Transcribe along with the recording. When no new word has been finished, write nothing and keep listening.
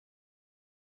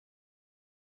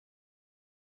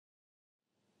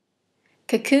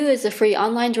Cacoo is a free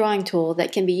online drawing tool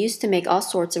that can be used to make all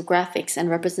sorts of graphics and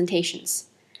representations.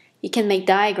 You can make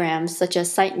diagrams such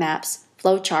as sitemaps,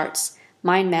 flowcharts,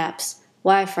 mind maps,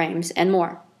 wireframes, and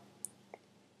more.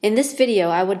 In this video,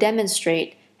 I will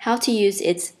demonstrate how to use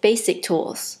its basic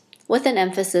tools, with an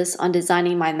emphasis on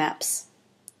designing mind maps.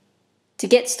 To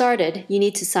get started, you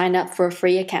need to sign up for a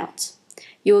free account.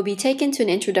 You will be taken to an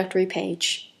introductory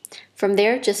page. From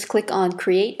there, just click on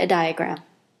Create a Diagram.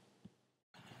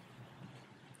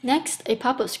 Next, a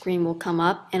pop-up screen will come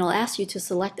up and will ask you to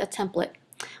select a template.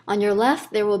 On your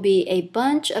left, there will be a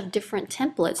bunch of different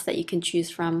templates that you can choose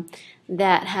from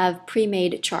that have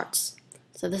pre-made charts.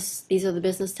 So these are the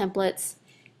business templates,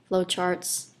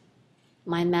 flowcharts,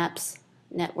 mind maps,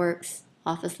 networks,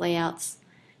 office layouts,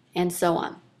 and so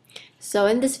on. So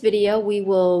in this video, we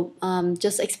will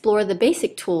just explore the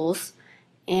basic tools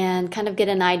and kind of get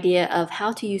an idea of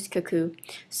how to use Cacoo.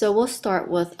 So we'll start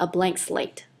with a blank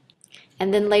slate.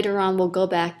 And then later on, we'll go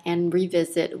back and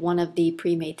revisit one of the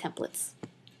pre-made templates.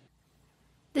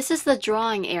 This is the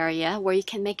drawing area where you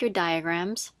can make your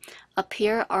diagrams. Up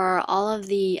here are all of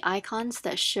the icons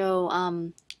that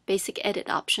show basic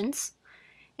edit options.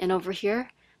 And over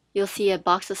here, you'll see a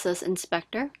box that says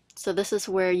Inspector. So this is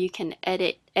where you can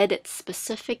edit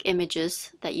specific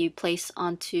images that you place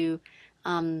onto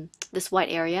this white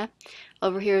area.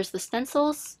 Over here is the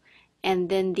stencils. And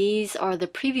then these are the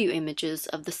preview images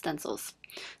of the stencils.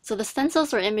 So the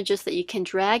stencils are images that you can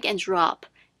drag and drop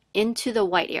into the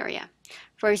white area.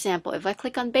 For example, if I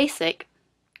click on Basic,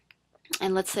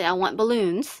 and let's say I want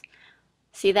balloons,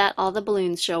 see that? All the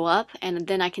balloons show up, and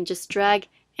then I can just drag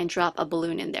and drop a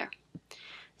balloon in there.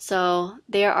 So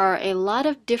there are a lot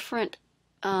of different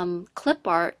clip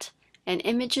art and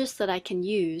images that I can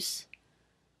use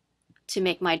to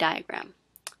make my diagram.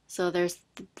 So there's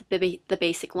the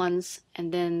basic ones,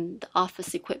 and then the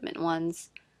office equipment ones.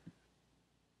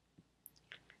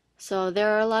 So there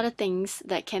are a lot of things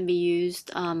that can be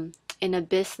used in a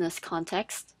business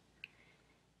context.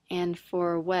 And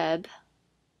for web,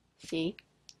 see,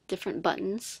 different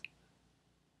buttons.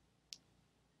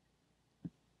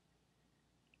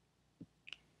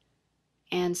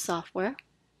 And software.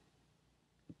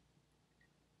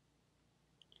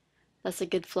 That's a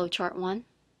good flowchart one.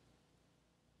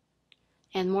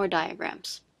 And more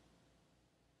diagrams.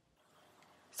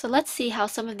 So let's see how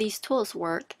some of these tools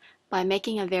work by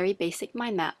making a very basic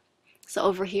mind map. So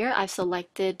over here I've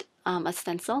selected a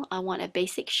stencil. I want a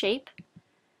basic shape.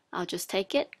 I'll just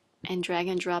take it and drag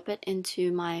and drop it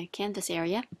into my canvas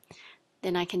area.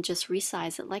 Then I can just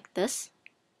resize it like this.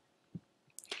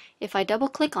 If I double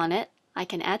click on it, I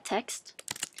can add text.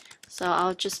 So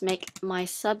I'll just make my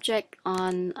subject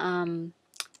on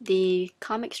the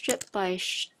comic strip by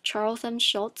Charles M.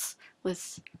 Schulz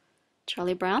with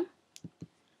Charlie Brown.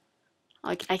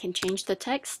 I can change the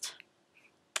text.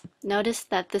 Notice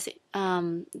that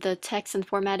the text and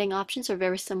formatting options are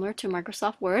very similar to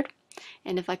Microsoft Word.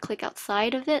 And if I click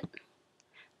outside of it,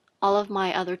 all of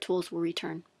my other tools will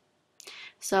return.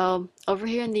 So over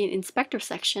here in the inspector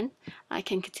section, I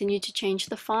can continue to change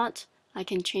the font. I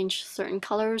can change certain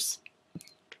colors,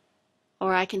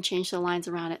 or I can change the lines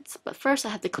around it. But first I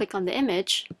have to click on the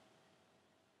image.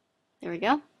 There we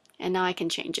go. And now I can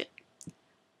change it.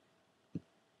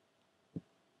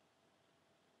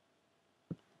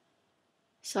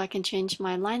 So I can change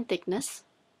my line thickness.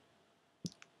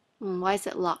 Why is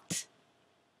it locked?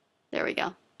 There we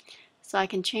go. So I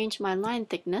can change my line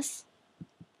thickness.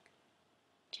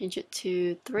 Change it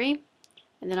to 3.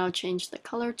 And then I'll change the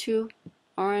color to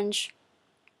orange.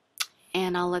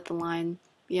 And I'll let the line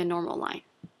be a normal line.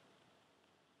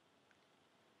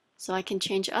 So I can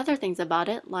change other things about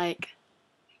it, like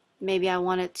maybe I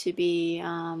want it to be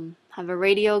have a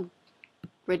radial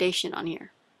gradation on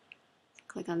here.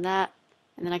 Click on that,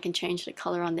 and then I can change the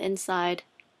color on the inside,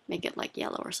 make it like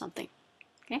yellow or something.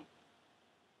 Okay.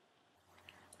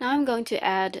 Now I'm going to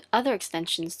add other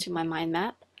extensions to my mind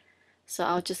map. So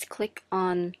I'll just click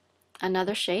on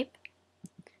another shape,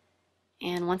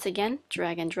 and once again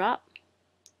drag and drop.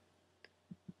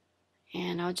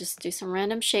 And I'll just do some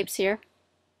random shapes here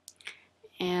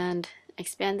and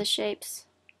expand the shapes.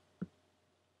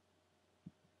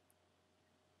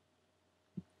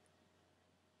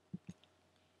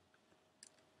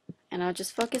 And I'll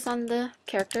just focus on the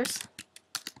characters.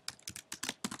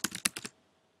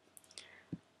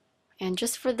 And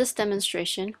just for this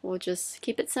demonstration, we'll just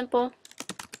keep it simple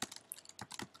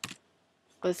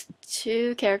with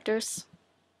 2 characters.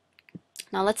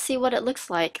 Now let's see what it looks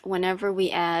like whenever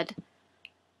we add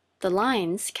the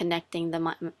lines connecting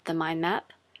the mind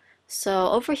map. So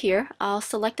over here, I'll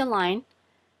select a line.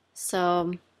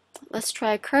 So let's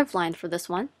try a curved line for this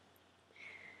one.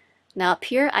 Now up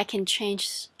here I can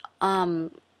change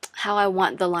how I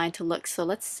want the line to look. So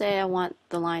let's say I want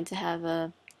the line to have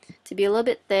to be a little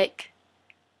bit thick,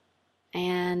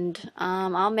 and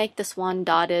I'll make this one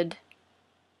dotted,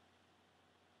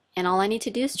 and all I need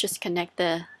to do is just connect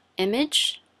the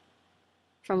image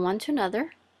from one to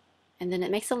another, and then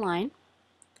it makes a line.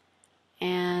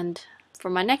 And for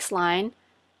my next line,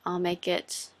 I'll make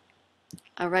it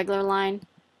a regular line,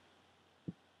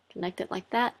 connect it like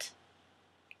that.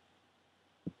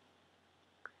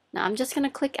 Now I'm just going to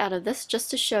click out of this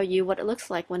just to show you what it looks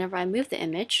like whenever I move the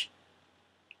image.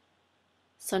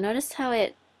 So notice how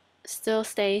it still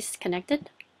stays connected.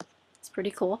 It's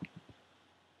pretty cool.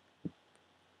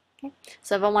 Okay.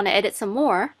 So if I want to edit some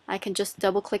more, I can just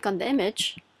double click on the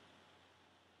image.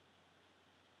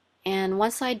 And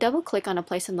once I double click on a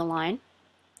place in the line,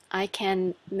 I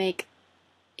can make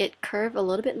it curve a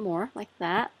little bit more like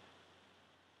that.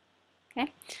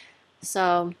 Okay.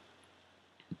 So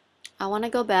I want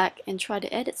to go back and try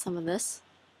to edit some of this.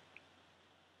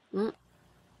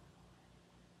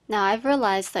 Now I've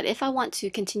realized that if I want to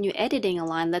continue editing a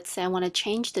line, let's say I want to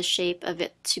change the shape of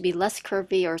it to be less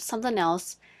curvy or something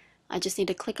else, I just need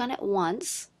to click on it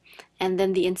once, and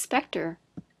then the inspector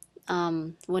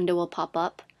window will pop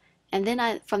up, and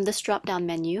then from this drop down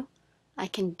menu I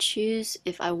can choose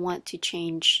if I want to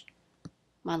change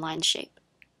my line shape.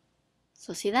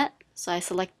 So see that? So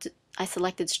I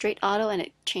selected straight auto and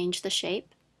it changed the shape.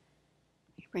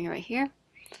 Bring it right here.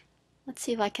 Let's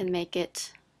see if I can make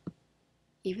it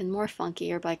even more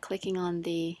funkier by clicking on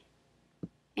the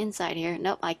inside here.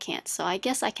 Nope, I can't. So I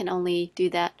guess I can only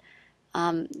do that,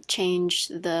 change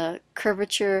the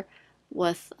curvature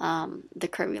with the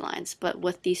curvy lines, but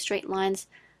with these straight lines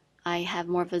I have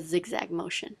more of a zigzag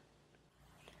motion.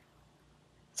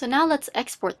 So now let's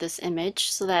export this image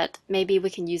so that maybe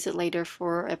we can use it later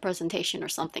for a presentation or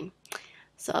something.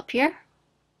 So up here,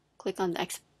 click on the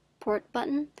export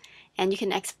button, and you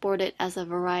can export it as a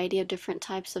variety of different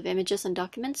types of images and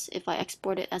documents. If I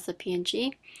export it as a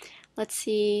PNG, let's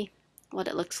see what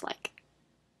it looks like.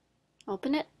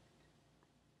 Open it,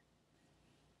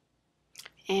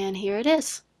 and here it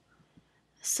is.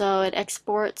 So it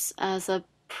exports as a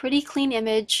pretty clean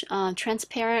image,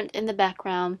 transparent in the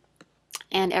background,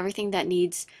 and everything that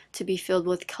needs to be filled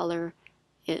with color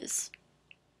is.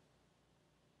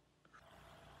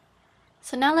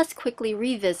 So now let's quickly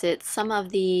revisit some of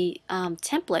the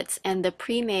templates and the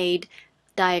pre-made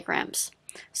diagrams.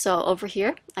 So over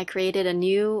here I created a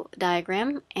new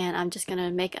diagram, and I'm just going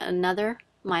to make another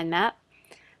mind map.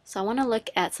 So I want to look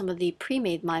at some of the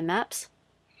pre-made mind maps.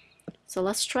 So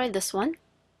let's try this one.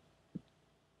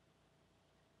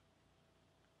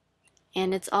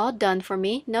 And it's all done for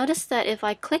me. Notice that if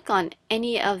I click on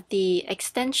any of the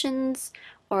extensions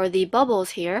or the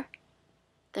bubbles here,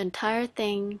 the entire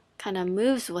thing kind of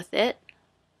moves with it.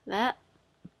 That.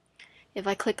 If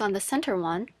I click on the center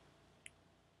one,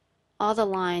 all the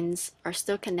lines are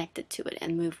still connected to it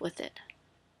and move with it.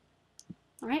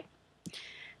 Alright.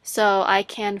 So I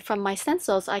can, from my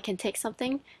stencils, I can take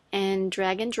something and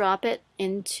drag and drop it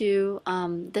into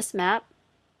this map,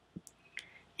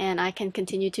 and I can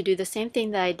continue to do the same thing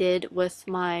that I did with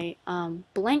my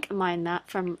blank mind map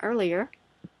from earlier.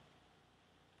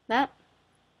 That.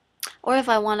 Or if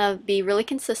I want to be really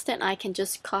consistent, I can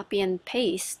just copy and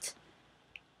paste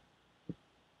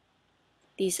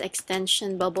these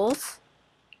extension bubbles,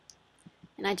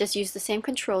 and I just use the same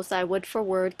controls that I would for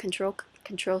Word.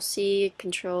 Control C,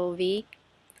 Control V,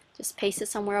 just paste it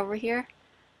somewhere over here,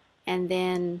 and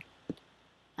then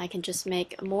I can just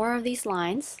make more of these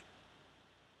lines.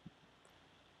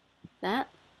 That.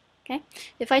 Okay.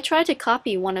 If I try to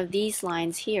copy one of these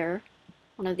lines here,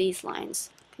 one of these lines,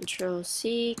 Control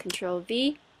C, Control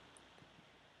V,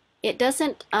 it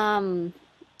doesn't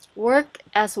work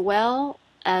as well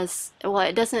as, well,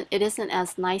 it isn't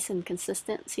as nice and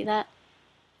consistent, see that,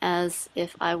 as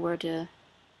if I were to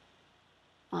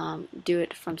do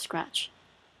it from scratch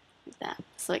like that.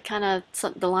 So it kind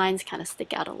of, the lines kind of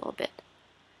stick out a little bit.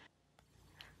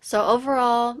 So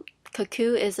overall,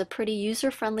 Cacoo is a pretty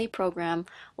user-friendly program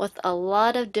with a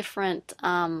lot of different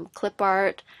clip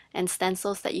art and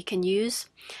stencils that you can use.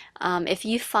 If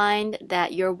you find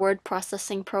that your word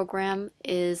processing program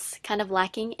is kind of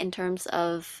lacking in terms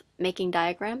of making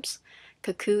diagrams,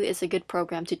 Cacoo is a good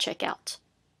program to check out.